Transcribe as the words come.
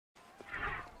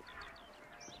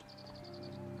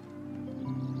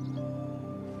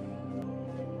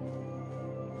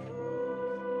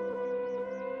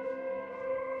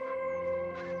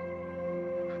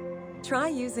Try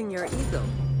using your eagle.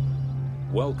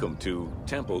 Welcome to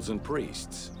Temples and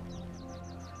Priests.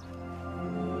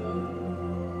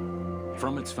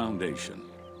 From its foundation,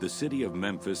 the city of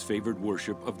Memphis favored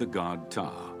worship of the god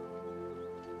Ptah.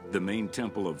 The main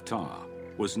temple of Ptah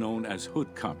was known as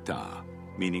Hutkaptah,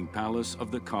 meaning Palace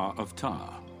of the Ka of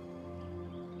Ptah.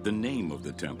 The name of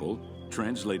the temple,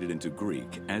 translated into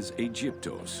Greek as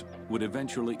Aegyptos, would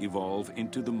eventually evolve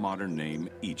into the modern name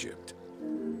Egypt.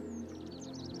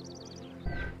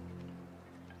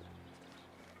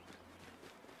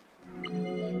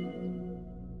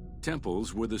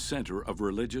 Temples were the center of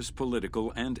religious,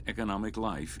 political, and economic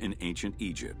life in ancient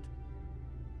Egypt.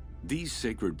 These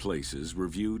sacred places were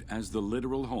viewed as the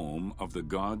literal home of the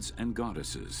gods and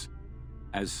goddesses.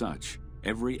 As such,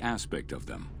 every aspect of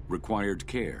them required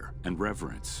care and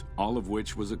reverence, all of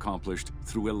which was accomplished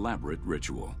through elaborate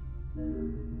ritual.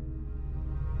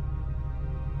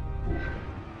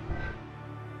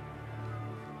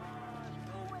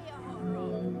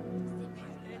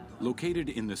 Located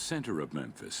in the center of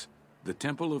Memphis, the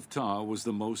Temple of Ptah was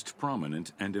the most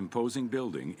prominent and imposing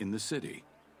building in the city.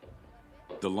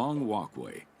 The long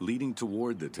walkway leading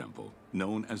toward the temple,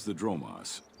 known as the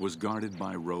Dromos, was guarded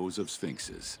by rows of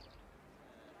sphinxes.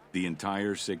 The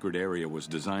entire sacred area was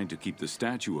designed to keep the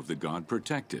statue of the god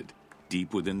protected,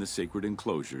 deep within the sacred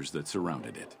enclosures that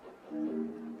surrounded it.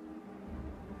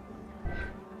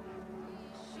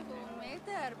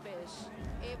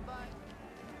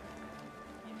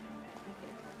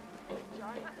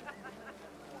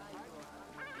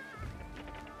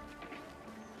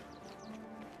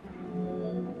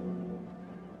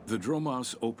 The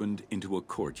Dromos opened into a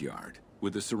courtyard,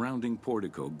 with the surrounding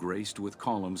portico graced with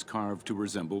columns carved to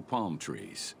resemble palm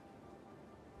trees.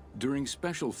 During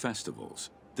special festivals,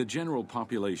 the general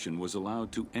population was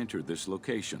allowed to enter this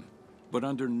location, but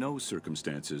under no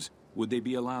circumstances would they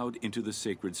be allowed into the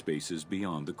sacred spaces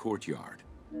beyond the courtyard.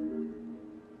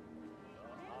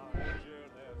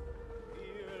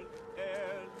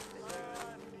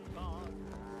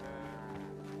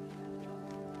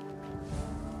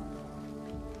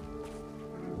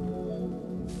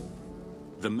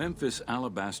 The Memphis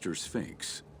Alabaster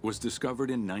Sphinx was discovered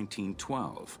in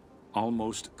 1912,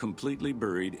 almost completely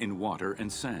buried in water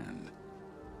and sand.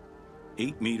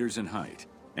 8 meters in height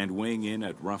and weighing in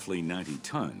at roughly 90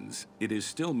 tons, it is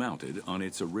still mounted on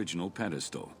its original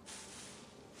pedestal.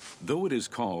 Though it is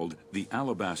called the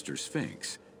Alabaster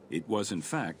Sphinx, it was in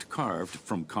fact carved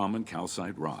from common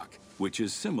calcite rock, which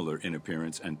is similar in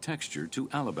appearance and texture to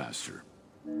alabaster.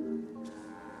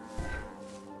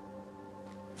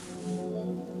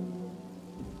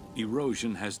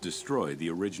 Erosion has destroyed the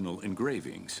original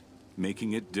engravings,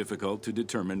 making it difficult to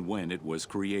determine when it was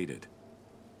created.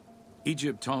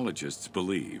 Egyptologists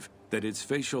believe that its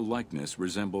facial likeness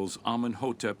resembles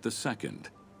Amenhotep II,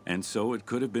 and so it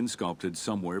could have been sculpted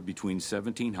somewhere between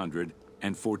 1700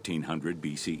 and 1400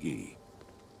 BCE.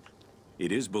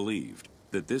 It is believed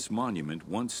that this monument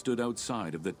once stood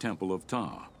outside of the Temple of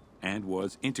Ptah and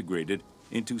was integrated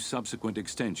into subsequent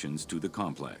extensions to the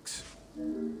complex.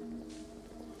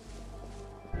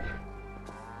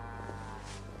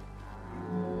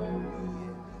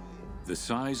 The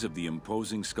size of the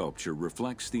imposing sculpture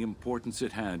reflects the importance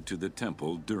it had to the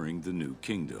temple during the New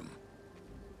Kingdom.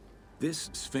 This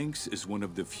Sphinx is one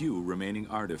of the few remaining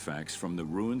artifacts from the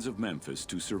ruins of Memphis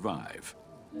to survive.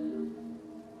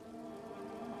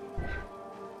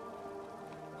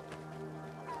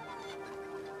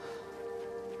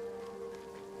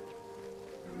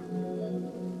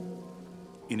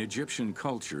 In Egyptian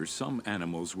culture, some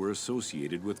animals were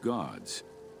associated with gods,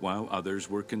 while others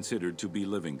were considered to be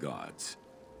living gods.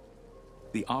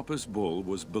 The Apis bull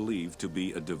was believed to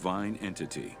be a divine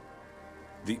entity.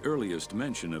 The earliest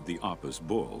mention of the Apis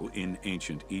bull in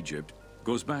ancient Egypt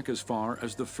goes back as far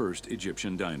as the first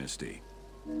Egyptian dynasty.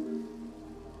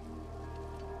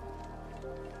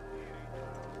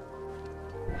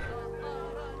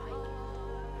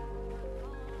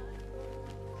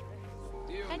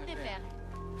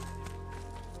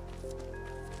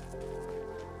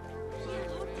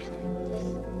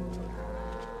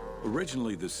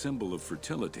 Originally the symbol of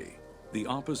fertility, the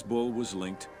Apis bull was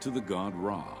linked to the god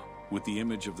Ra, with the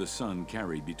image of the sun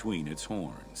carried between its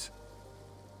horns.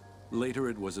 Later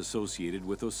it was associated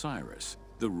with Osiris,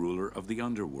 the ruler of the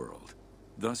underworld,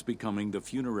 thus becoming the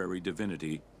funerary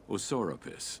divinity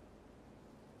Osorapis.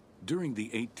 During the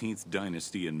 18th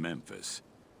dynasty in Memphis,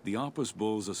 the Apis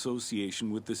bull's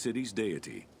association with the city's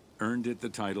deity earned it the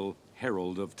title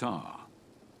Herald of Ptah.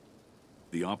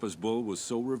 The Apis bull was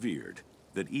so revered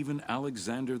that even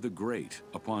Alexander the Great,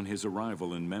 upon his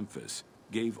arrival in Memphis,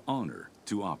 gave honor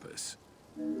to Apis.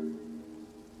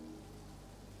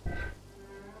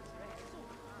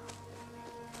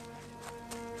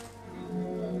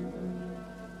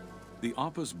 The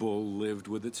Apis bull lived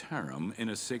with its harem in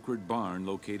a sacred barn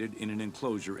located in an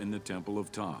enclosure in the Temple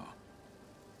of Ptah.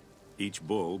 Each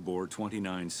bull bore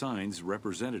 29 signs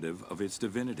representative of its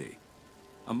divinity.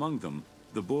 Among them,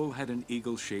 the bull had an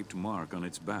eagle-shaped mark on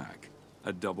its back,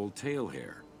 a double tail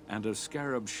hair, and a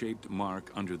scarab-shaped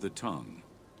mark under the tongue.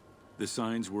 The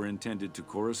signs were intended to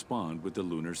correspond with the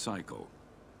lunar cycle.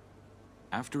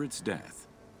 After its death,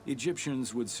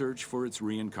 Egyptians would search for its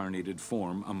reincarnated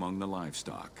form among the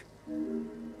livestock.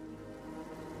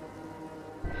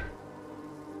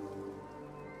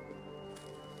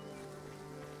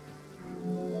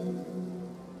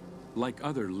 Like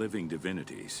other living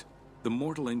divinities, the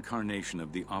mortal incarnation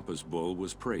of the Apis bull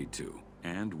was prayed to,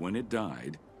 and when it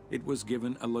died, it was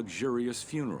given a luxurious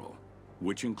funeral,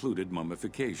 which included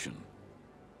mummification.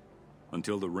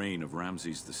 Until the reign of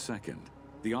Ramses II,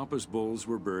 the Apis bulls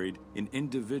were buried in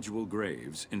individual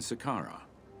graves in Saqqara.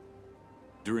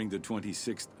 During the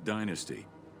 26th dynasty,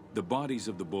 the bodies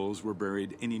of the bulls were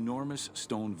buried in enormous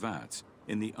stone vats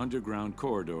in the underground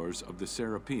corridors of the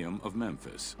Serapeum of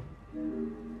Memphis.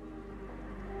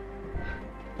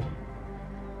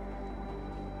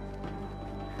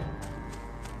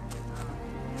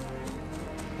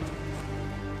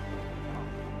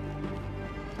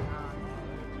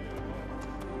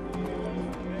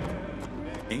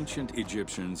 Ancient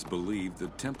Egyptians believed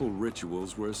that temple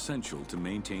rituals were essential to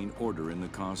maintain order in the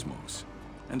cosmos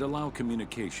and allow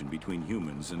communication between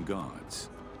humans and gods.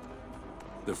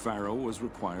 The pharaoh was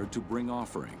required to bring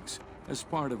offerings as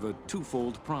part of a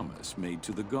twofold promise made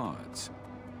to the gods: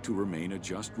 to remain a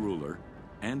just ruler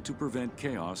and to prevent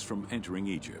chaos from entering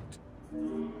Egypt.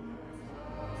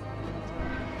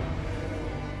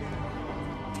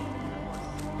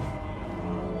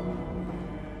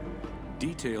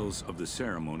 Details of the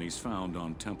ceremonies found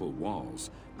on temple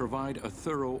walls provide a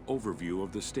thorough overview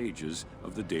of the stages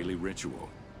of the daily ritual.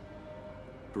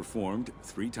 Performed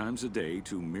 3 times a day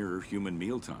to mirror human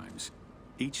mealtimes,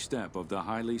 each step of the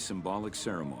highly symbolic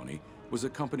ceremony was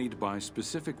accompanied by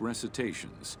specific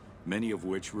recitations, many of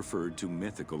which referred to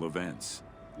mythical events.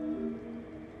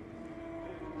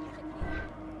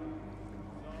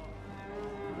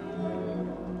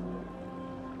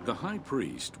 The high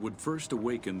priest would first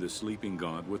awaken the sleeping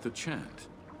god with a chant.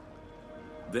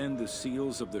 Then the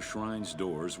seals of the shrine's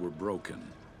doors were broken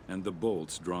and the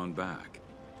bolts drawn back.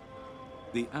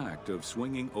 The act of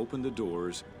swinging open the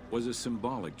doors was a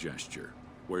symbolic gesture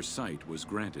where sight was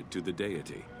granted to the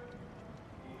deity.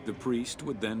 The priest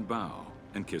would then bow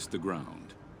and kiss the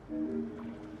ground.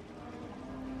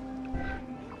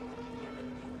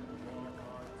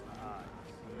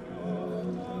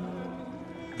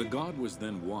 The god was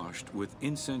then washed with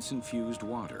incense-infused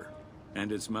water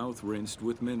and its mouth rinsed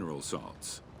with mineral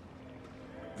salts.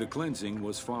 The cleansing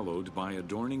was followed by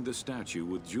adorning the statue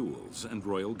with jewels and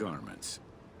royal garments.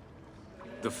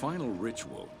 The final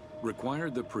ritual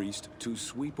required the priest to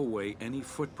sweep away any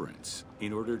footprints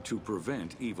in order to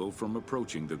prevent evil from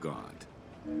approaching the god.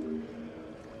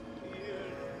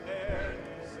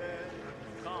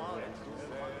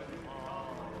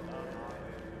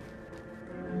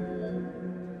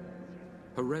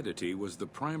 Heredity was the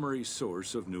primary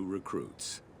source of new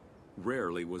recruits.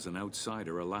 Rarely was an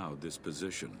outsider allowed this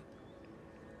position.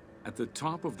 At the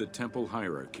top of the temple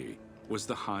hierarchy was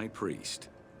the high priest.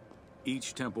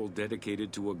 Each temple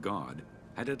dedicated to a god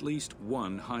had at least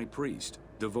one high priest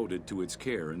devoted to its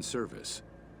care and service.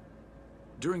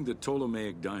 During the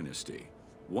Ptolemaic dynasty,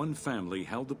 one family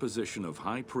held the position of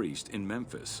high priest in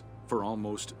Memphis for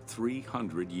almost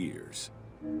 300 years.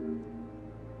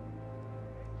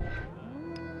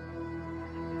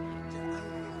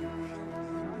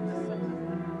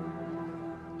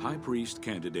 High priest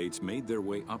candidates made their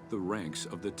way up the ranks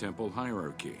of the temple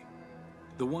hierarchy.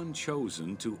 The one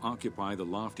chosen to occupy the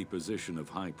lofty position of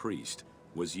high priest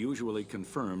was usually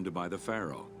confirmed by the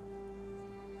pharaoh.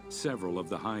 Several of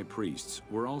the high priests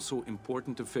were also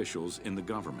important officials in the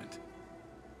government.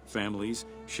 Families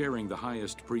sharing the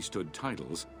highest priesthood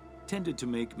titles tended to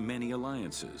make many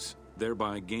alliances,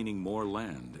 thereby gaining more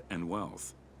land and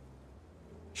wealth.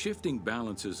 Shifting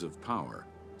balances of power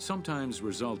sometimes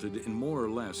resulted in more or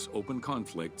less open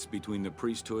conflicts between the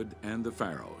priesthood and the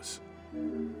pharaohs.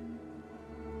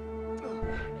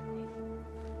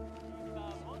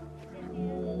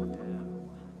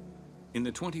 In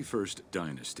the 21st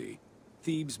dynasty,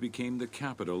 Thebes became the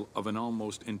capital of an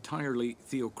almost entirely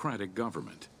theocratic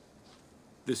government.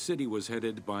 The city was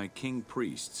headed by king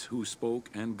priests who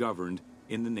spoke and governed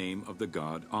in the name of the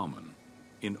god Amun,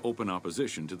 in open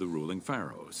opposition to the ruling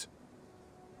pharaohs.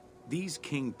 These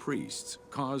king priests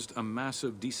caused a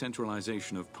massive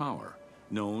decentralization of power,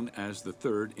 known as the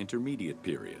Third Intermediate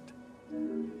Period.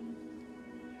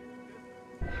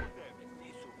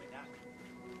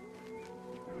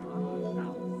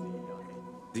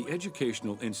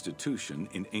 educational institution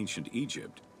in ancient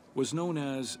Egypt was known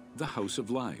as the House of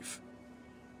Life.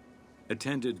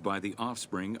 Attended by the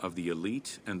offspring of the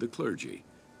elite and the clergy,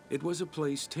 it was a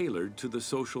place tailored to the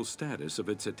social status of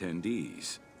its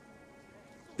attendees.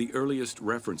 The earliest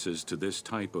references to this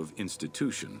type of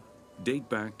institution date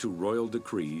back to royal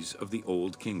decrees of the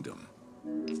Old Kingdom.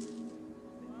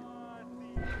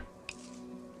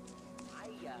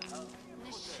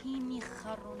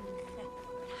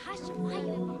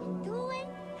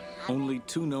 Only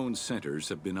two known centers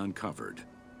have been uncovered,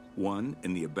 one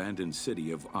in the abandoned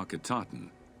city of Akhetaten,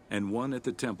 and one at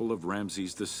the temple of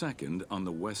Ramses II on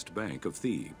the west bank of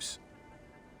Thebes.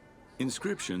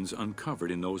 Inscriptions uncovered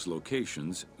in those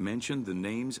locations mention the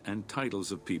names and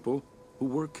titles of people who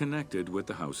were connected with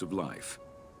the House of Life,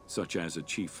 such as a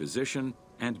chief physician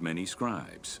and many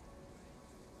scribes.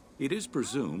 It is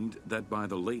presumed that by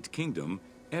the late kingdom,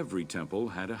 every temple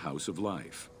had a House of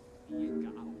Life.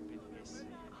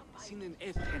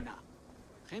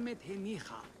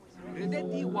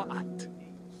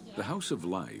 The House of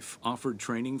Life offered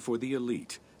training for the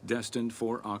elite, destined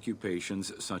for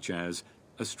occupations such as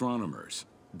astronomers,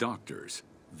 doctors,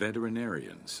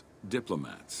 veterinarians,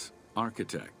 diplomats,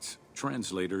 architects,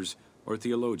 translators, or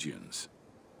theologians.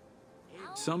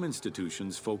 Some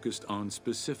institutions focused on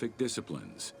specific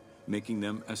disciplines, making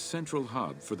them a central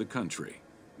hub for the country.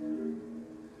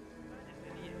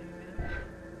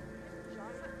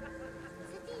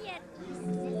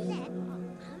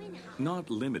 Not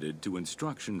limited to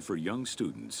instruction for young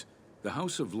students, the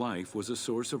House of Life was a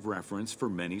source of reference for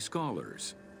many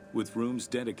scholars, with rooms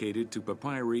dedicated to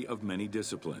papyri of many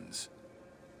disciplines.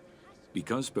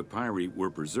 Because papyri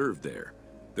were preserved there,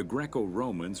 the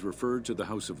Greco-Romans referred to the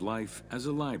House of Life as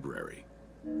a library.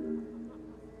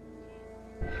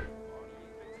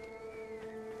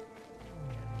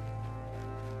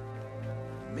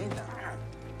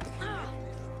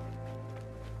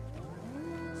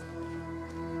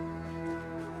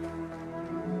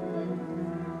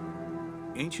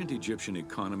 Ancient Egyptian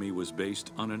economy was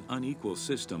based on an unequal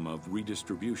system of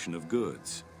redistribution of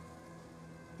goods.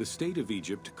 The state of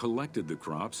Egypt collected the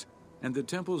crops, and the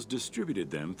temples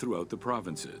distributed them throughout the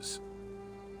provinces.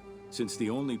 Since the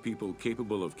only people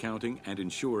capable of counting and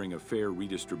ensuring a fair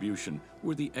redistribution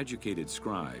were the educated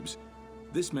scribes,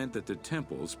 this meant that the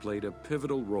temples played a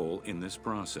pivotal role in this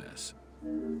process.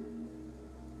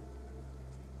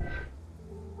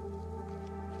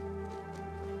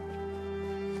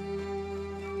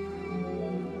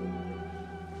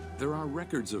 There are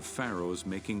records of pharaohs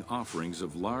making offerings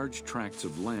of large tracts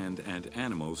of land and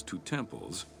animals to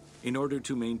temples in order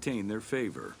to maintain their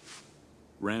favor.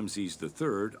 Ramses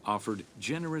III offered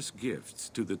generous gifts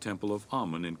to the temple of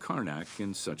Amun in Karnak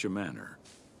in such a manner.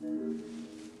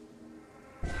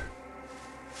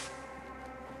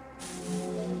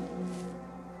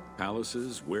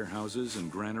 Palaces, warehouses,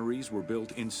 and granaries were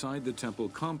built inside the temple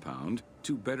compound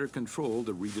to better control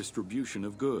the redistribution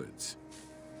of goods.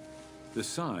 The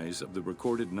size of the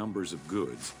recorded numbers of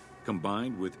goods,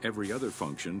 combined with every other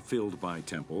function filled by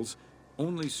temples,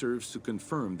 only serves to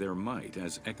confirm their might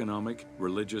as economic,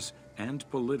 religious, and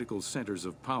political centers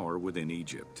of power within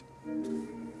Egypt.